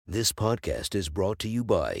This podcast is brought to you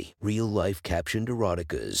by Real Life Captioned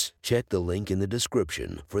Eroticas. Check the link in the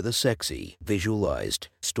description for the sexy, visualized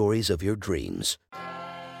stories of your dreams.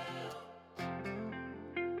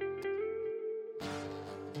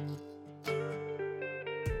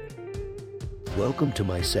 Welcome to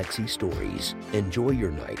my sexy stories. Enjoy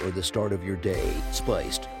your night or the start of your day,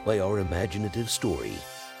 spiced by our imaginative story.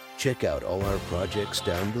 Check out all our projects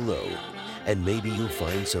down below, and maybe you'll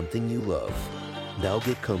find something you love. Now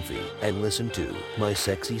get comfy and listen to my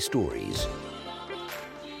sexy stories.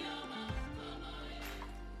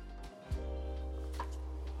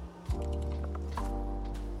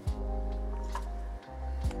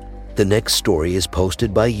 The next story is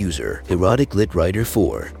posted by user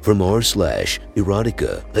EroticLitWriter4 from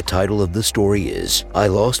r/erotica. The title of the story is I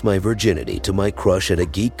Lost My Virginity to My Crush at a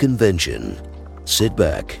Geek Convention. Sit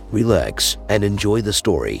back, relax, and enjoy the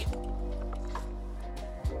story.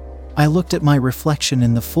 I looked at my reflection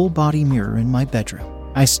in the full-body mirror in my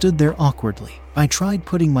bedroom. I stood there awkwardly. I tried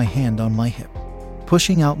putting my hand on my hip,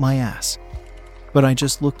 pushing out my ass. But I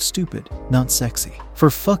just looked stupid, not sexy. For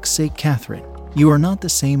fuck's sake, Catherine, you are not the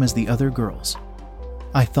same as the other girls,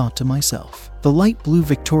 I thought to myself. The light blue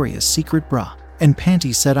Victoria's Secret bra and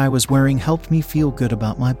panties said I was wearing helped me feel good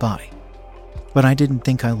about my body. But I didn't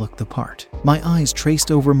think I looked the part. My eyes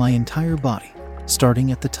traced over my entire body, starting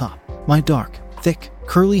at the top. My dark, thick,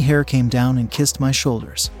 curly hair came down and kissed my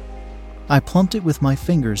shoulders. I plumped it with my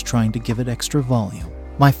fingers, trying to give it extra volume.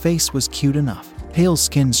 My face was cute enough. Pale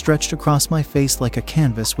skin stretched across my face like a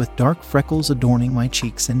canvas with dark freckles adorning my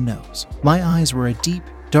cheeks and nose. My eyes were a deep,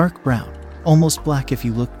 dark brown, almost black if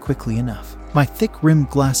you looked quickly enough. My thick-rimmed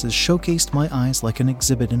glasses showcased my eyes like an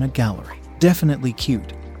exhibit in a gallery. Definitely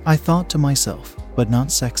cute, I thought to myself, but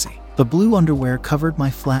not sexy. The blue underwear covered my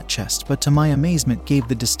flat chest, but to my amazement gave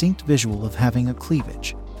the distinct visual of having a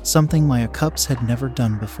cleavage, something my cups had never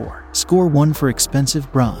done before. Score 1 for expensive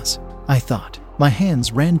bras, I thought. My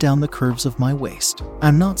hands ran down the curves of my waist.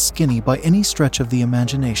 I'm not skinny by any stretch of the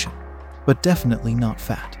imagination, but definitely not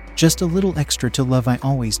fat. Just a little extra to love, I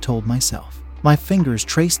always told myself. My fingers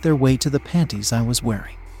traced their way to the panties I was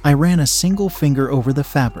wearing. I ran a single finger over the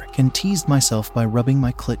fabric and teased myself by rubbing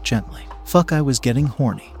my clit gently. Fuck, I was getting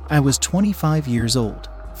horny. I was 25 years old,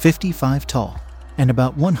 55 tall, and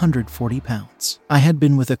about 140 pounds. I had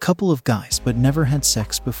been with a couple of guys but never had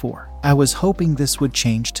sex before. I was hoping this would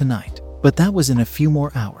change tonight, but that was in a few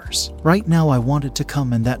more hours. Right now I wanted to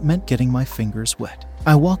come, and that meant getting my fingers wet.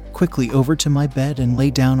 I walked quickly over to my bed and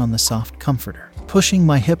lay down on the soft comforter. Pushing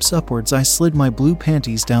my hips upwards, I slid my blue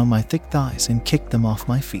panties down my thick thighs and kicked them off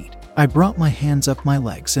my feet. I brought my hands up my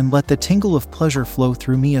legs and let the tingle of pleasure flow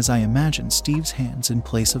through me as I imagined Steve's hands in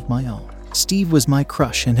place of my own. Steve was my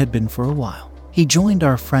crush and had been for a while. He joined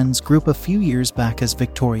our friends group a few years back as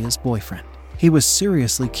Victoria's boyfriend. He was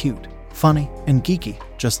seriously cute, funny, and geeky,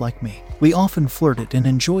 just like me. We often flirted and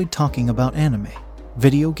enjoyed talking about anime,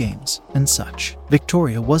 video games, and such.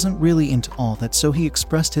 Victoria wasn't really into all that, so he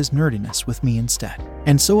expressed his nerdiness with me instead.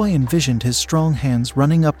 And so I envisioned his strong hands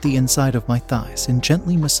running up the inside of my thighs and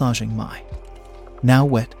gently massaging my now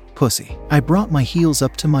wet pussy. I brought my heels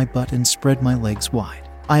up to my butt and spread my legs wide.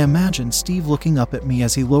 I imagined Steve looking up at me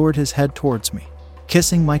as he lowered his head towards me,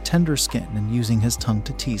 kissing my tender skin and using his tongue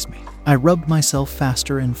to tease me. I rubbed myself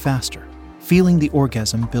faster and faster, feeling the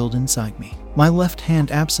orgasm build inside me. My left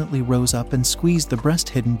hand absently rose up and squeezed the breast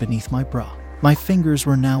hidden beneath my bra. My fingers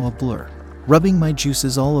were now a blur, rubbing my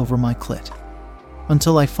juices all over my clit,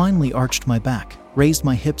 until I finally arched my back, raised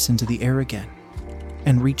my hips into the air again,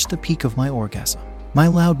 and reached the peak of my orgasm. My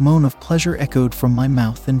loud moan of pleasure echoed from my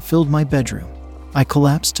mouth and filled my bedroom. I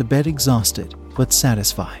collapsed to bed exhausted, but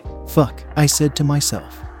satisfied. Fuck, I said to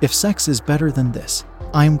myself. If sex is better than this,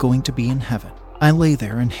 I am going to be in heaven. I lay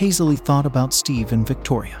there and hazily thought about Steve and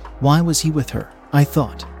Victoria. Why was he with her? I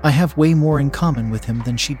thought. I have way more in common with him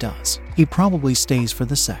than she does. He probably stays for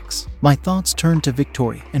the sex. My thoughts turned to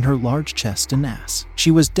Victoria and her large chest and ass.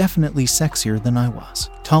 She was definitely sexier than I was.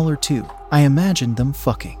 Taller too. I imagined them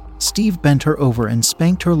fucking. Steve bent her over and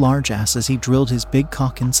spanked her large ass as he drilled his big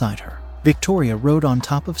cock inside her. Victoria rode on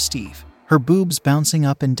top of Steve, her boobs bouncing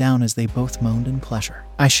up and down as they both moaned in pleasure.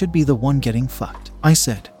 I should be the one getting fucked, I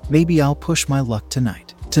said. Maybe I'll push my luck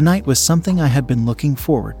tonight. Tonight was something I had been looking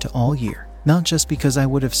forward to all year. Not just because I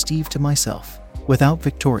would have Steve to myself, without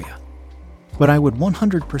Victoria, but I would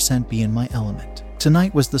 100% be in my element.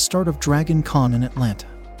 Tonight was the start of Dragon Con in Atlanta,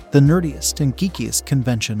 the nerdiest and geekiest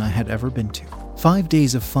convention I had ever been to. 5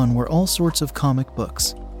 days of fun where all sorts of comic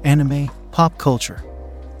books, anime, pop culture,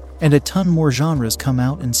 and a ton more genres come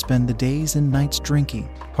out and spend the days and nights drinking,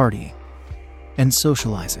 partying, and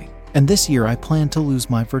socializing. And this year I plan to lose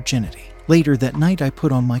my virginity. Later that night I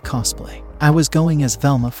put on my cosplay. I was going as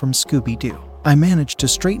Velma from Scooby-Doo. I managed to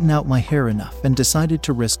straighten out my hair enough and decided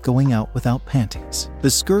to risk going out without panties. The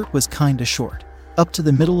skirt was kinda short, up to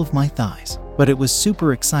the middle of my thighs, but it was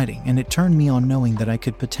super exciting and it turned me on knowing that I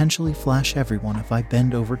could potentially flash everyone if I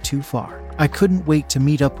bend over too far. I couldn't wait to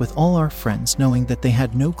meet up with all our friends knowing that they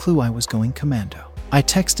had no clue I was going commando. I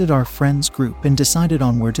texted our friends group and decided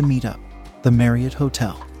on where to meet up. The Marriott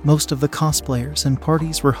Hotel. Most of the cosplayers and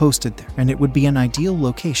parties were hosted there and it would be an ideal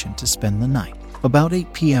location to spend the night. About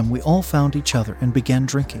 8 p.m. we all found each other and began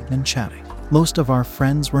drinking and chatting. Most of our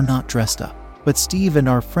friends were not dressed up, but Steve and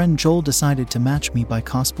our friend Joel decided to match me by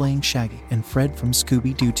cosplaying Shaggy and Fred from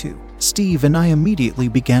Scooby-Doo 2. Steve and I immediately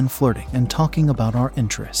began flirting and talking about our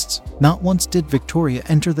interests. Not once did Victoria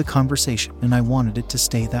enter the conversation and I wanted it to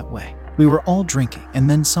stay that way. We were all drinking and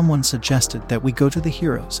then someone suggested that we go to the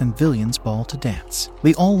Heroes and Villains Ball to dance.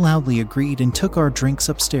 We all loudly agreed and took our drinks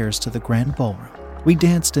upstairs to the grand ballroom. We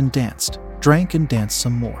danced and danced, drank and danced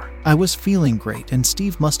some more. I was feeling great and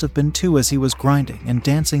Steve must have been too as he was grinding and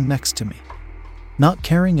dancing next to me, not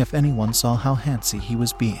caring if anyone saw how handsy he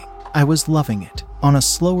was being. I was loving it. On a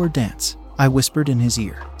slower dance, I whispered in his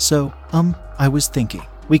ear, I was thinking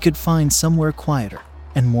we could find somewhere quieter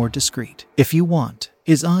and more discreet. If you want.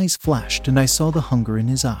 His eyes flashed and I saw the hunger in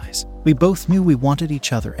his eyes. We both knew we wanted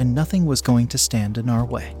each other and nothing was going to stand in our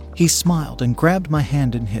way. He smiled and grabbed my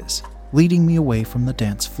hand in his, leading me away from the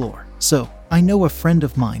dance floor. So, I know a friend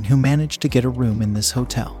of mine who managed to get a room in this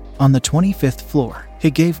hotel. On the 25th floor, he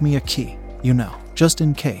gave me a key, just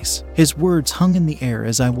in case. His words hung in the air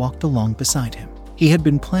as I walked along beside him. He had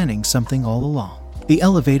been planning something all along. The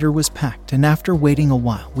elevator was packed and after waiting a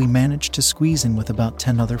while we managed to squeeze in with about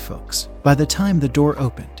 10 other folks. By the time the door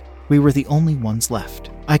opened, we were the only ones left.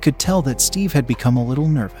 I could tell that Steve had become a little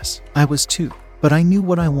nervous. I was too, but I knew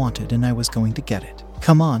what I wanted and I was going to get it.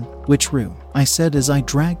 Come on, which room? I said as I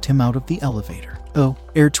dragged him out of the elevator. Oh,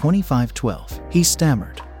 Air 2512, he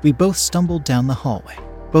stammered. We both stumbled down the hallway,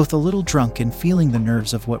 both a little drunk and feeling the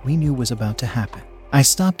nerves of what we knew was about to happen. I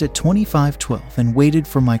stopped at 2512 and waited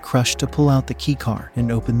for my crush to pull out the key card and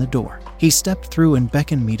open the door. He stepped through and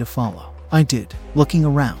beckoned me to follow. I did. Looking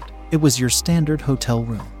around, it was your standard hotel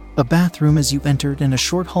room. A bathroom as you entered and a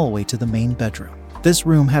short hallway to the main bedroom. This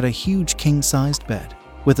room had a huge king-sized bed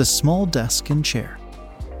with a small desk and chair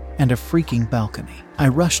and a freaking balcony. I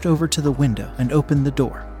rushed over to the window and opened the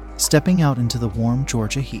door, stepping out into the warm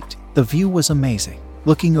Georgia heat. The view was amazing.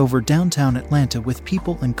 Looking over downtown Atlanta with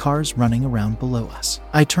people and cars running around below us.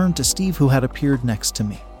 I turned to Steve who had appeared next to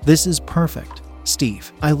me. This is perfect,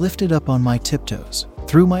 Steve. I lifted up on my tiptoes,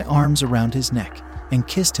 threw my arms around his neck, and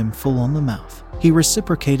kissed him full on the mouth. He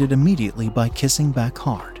reciprocated immediately by kissing back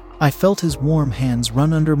hard. I felt his warm hands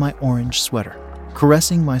run under my orange sweater,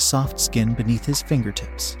 caressing my soft skin beneath his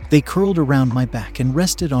fingertips. They curled around my back and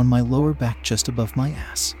rested on my lower back just above my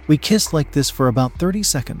ass. We kissed like this for about 30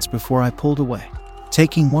 seconds before I pulled away,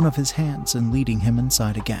 taking one of his hands and leading him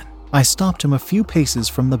inside again. I stopped him a few paces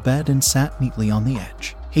from the bed and sat neatly on the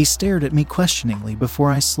edge. He stared at me questioningly before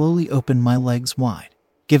I slowly opened my legs wide,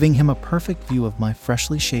 giving him a perfect view of my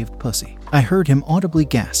freshly shaved pussy. I heard him audibly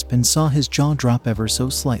gasp and saw his jaw drop ever so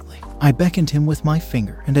slightly. I beckoned him with my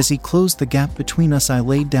finger, and as he closed the gap between us, I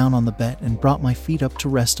laid down on the bed and brought my feet up to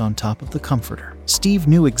rest on top of the comforter. Steve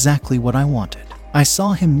knew exactly what I wanted. I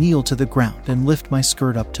saw him kneel to the ground and lift my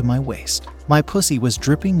skirt up to my waist. My pussy was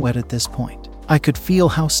dripping wet at this point. I could feel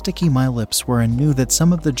how sticky my lips were and knew that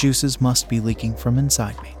some of the juices must be leaking from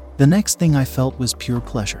inside me. The next thing I felt was pure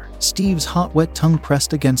pleasure. Steve's hot, wet tongue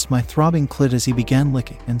pressed against my throbbing clit as he began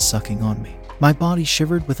licking and sucking on me. My body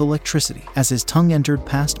shivered with electricity as his tongue entered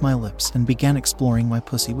past my lips and began exploring my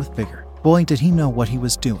pussy with vigor. Boy, did he know what he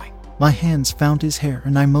was doing. My hands found his hair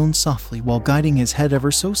and I moaned softly while guiding his head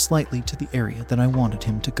ever so slightly to the area that I wanted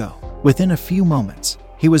him to go. Within a few moments,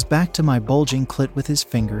 he was back to my bulging clit with his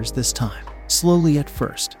fingers this time, slowly at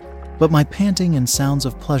first. But my panting and sounds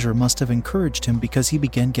of pleasure must have encouraged him because he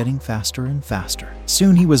began getting faster and faster.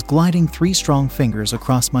 Soon he was gliding 3 strong fingers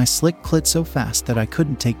across my slick clit so fast that I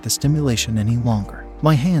couldn't take the stimulation any longer.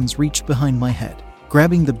 My hands reached behind my head,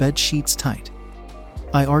 grabbing the bed sheets tight.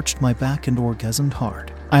 I arched my back and orgasmed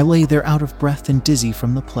hard. I lay there out of breath and dizzy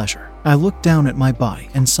from the pleasure. I looked down at my body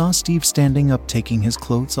and saw Steve standing up taking his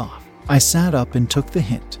clothes off. I sat up and took the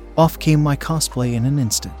hint. Off came my cosplay in an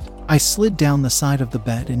instant. I slid down the side of the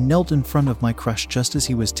bed and knelt in front of my crush just as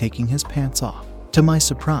he was taking his pants off. To my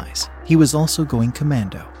surprise, he was also going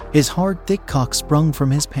commando. His hard, thick cock sprung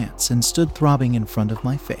from his pants and stood throbbing in front of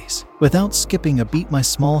my face. Without skipping a beat, my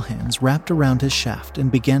small hands wrapped around his shaft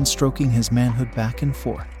and began stroking his manhood back and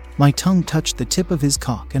forth. My tongue touched the tip of his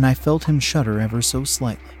cock and I felt him shudder ever so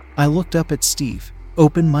slightly. I looked up at Steve,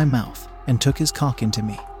 opened my mouth, and took his cock into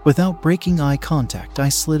me. Without breaking eye contact, I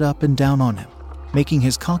slid up and down on him, making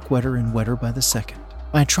his cock wetter and wetter by the second.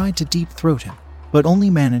 I tried to deep throat him, but only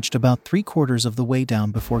managed about 3/4 of the way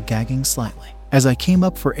down before gagging slightly. As I came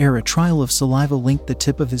up for air, a trail of saliva linked the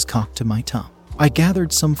tip of his cock to my tongue. I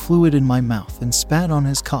gathered some fluid in my mouth and spat on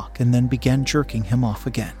his cock and then began jerking him off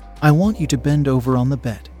again. "I want you to bend over on the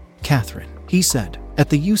bed, Catherine," he said. At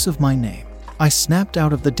the use of my name, I snapped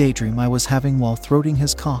out of the daydream I was having while throating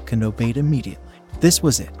his cock and obeyed immediately. This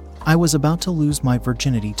was it. I was about to lose my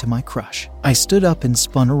virginity to my crush. I stood up and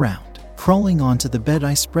spun around. Crawling onto the bed,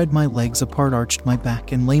 I spread my legs apart, arched my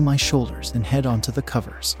back, and lay my shoulders and head onto the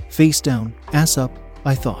covers. Face down, ass up,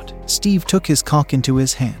 I thought. Steve took his cock into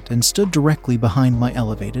his hand and stood directly behind my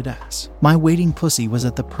elevated ass. My waiting pussy was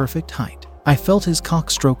at the perfect height. I felt his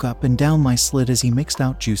cock stroke up and down my slit as he mixed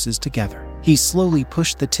out juices together. He slowly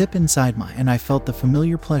pushed the tip inside and I felt the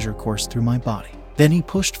familiar pleasure course through my body. Then he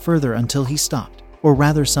pushed further until he stopped, or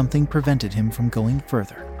rather something prevented him from going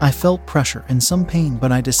further. I felt pressure and some pain,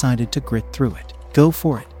 but I decided to grit through it. "Go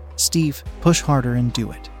for it, Steve, push harder and do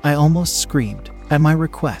it," I almost screamed. At my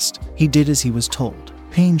request, he did as he was told.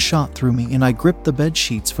 Pain shot through me and I gripped the bed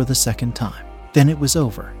sheets for the second time. Then it was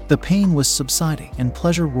over. The pain was subsiding and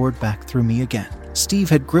pleasure roared back through me again. Steve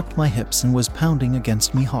had gripped my hips and was pounding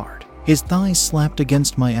against me hard. His thighs slapped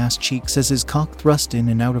against my ass cheeks as his cock thrust in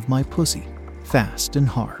and out of my pussy, fast and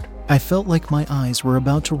hard. I felt like my eyes were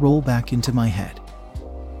about to roll back into my head.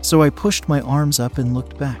 So I pushed my arms up and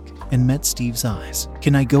looked back and met Steve's eyes.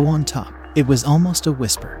 "Can I go on top?" It was almost a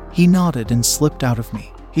whisper. He nodded and slipped out of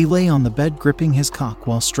me. He lay on the bed gripping his cock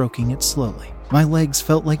while stroking it slowly. My legs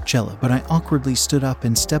felt like jello, but I awkwardly stood up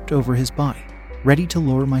and stepped over his body, ready to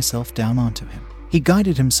lower myself down onto him. He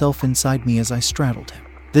guided himself inside me as I straddled him.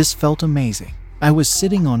 This felt amazing. I was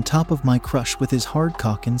sitting on top of my crush with his hard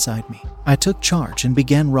cock inside me. I took charge and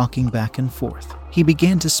began rocking back and forth. He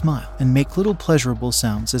began to smile and make little pleasurable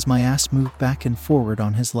sounds as my ass moved back and forward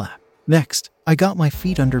on his lap. Next, I got my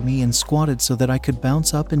feet under me and squatted so that I could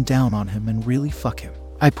bounce up and down on him and really fuck him.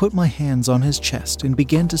 I put my hands on his chest and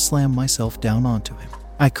began to slam myself down onto him.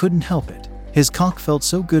 I couldn't help it. His cock felt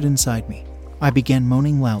so good inside me. I began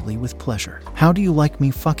moaning loudly with pleasure. "How do you like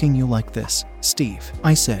me fucking you like this, Steve?"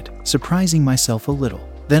 I said, surprising myself a little.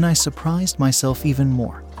 Then I surprised myself even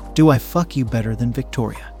more. "Do I fuck you better than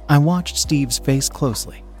Victoria?" I watched Steve's face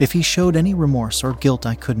closely. If he showed any remorse or guilt,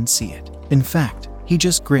 I couldn't see it. In fact, he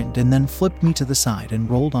just grinned and then flipped me to the side and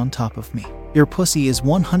rolled on top of me. "Your pussy is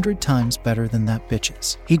 100 times better than that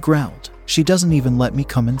bitch's," he growled. "She doesn't even let me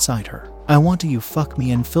come inside her. I want you fuck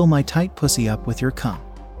me and fill my tight pussy up with your cum."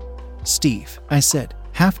 "Steve," I said,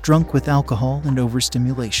 half drunk with alcohol and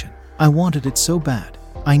overstimulation. I wanted it so bad.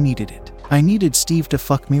 I needed it. I needed Steve to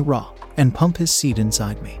fuck me raw and pump his seed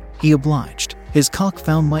inside me. He obliged. His cock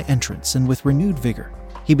found my entrance and with renewed vigor,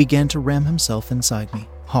 he began to ram himself inside me,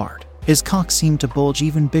 hard. His cock seemed to bulge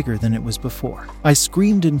even bigger than it was before. I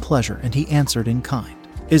screamed in pleasure and he answered in kind.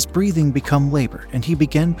 His breathing became labored and he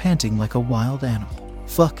began panting like a wild animal.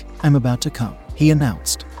 "Fuck, I'm about to come," he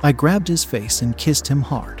announced. I grabbed his face and kissed him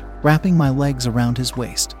hard. Wrapping my legs around his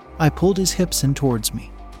waist, I pulled his hips in towards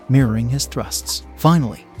me, mirroring his thrusts.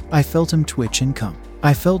 Finally, I felt him twitch and come.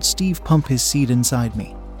 I felt Steve pump his seed inside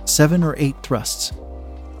me. 7 or 8 thrusts.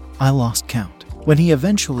 I lost count. When he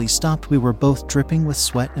eventually stopped, we were both dripping with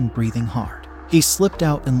sweat and breathing hard. He slipped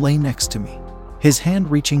out and lay next to me, his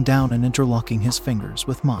hand reaching down and interlocking his fingers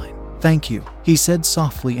with mine. "Thank you," he said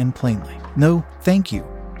softly and plainly. "No, thank you,"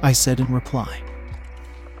 I said in reply.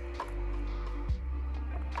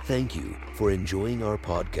 Thank you for enjoying our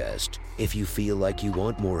podcast. If you feel like you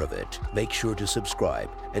want more of it, make sure to subscribe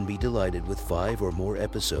and be delighted with 5 or more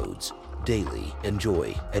episodes daily.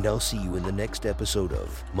 Enjoy, and I'll see you in the next episode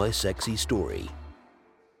of My Sexy Story.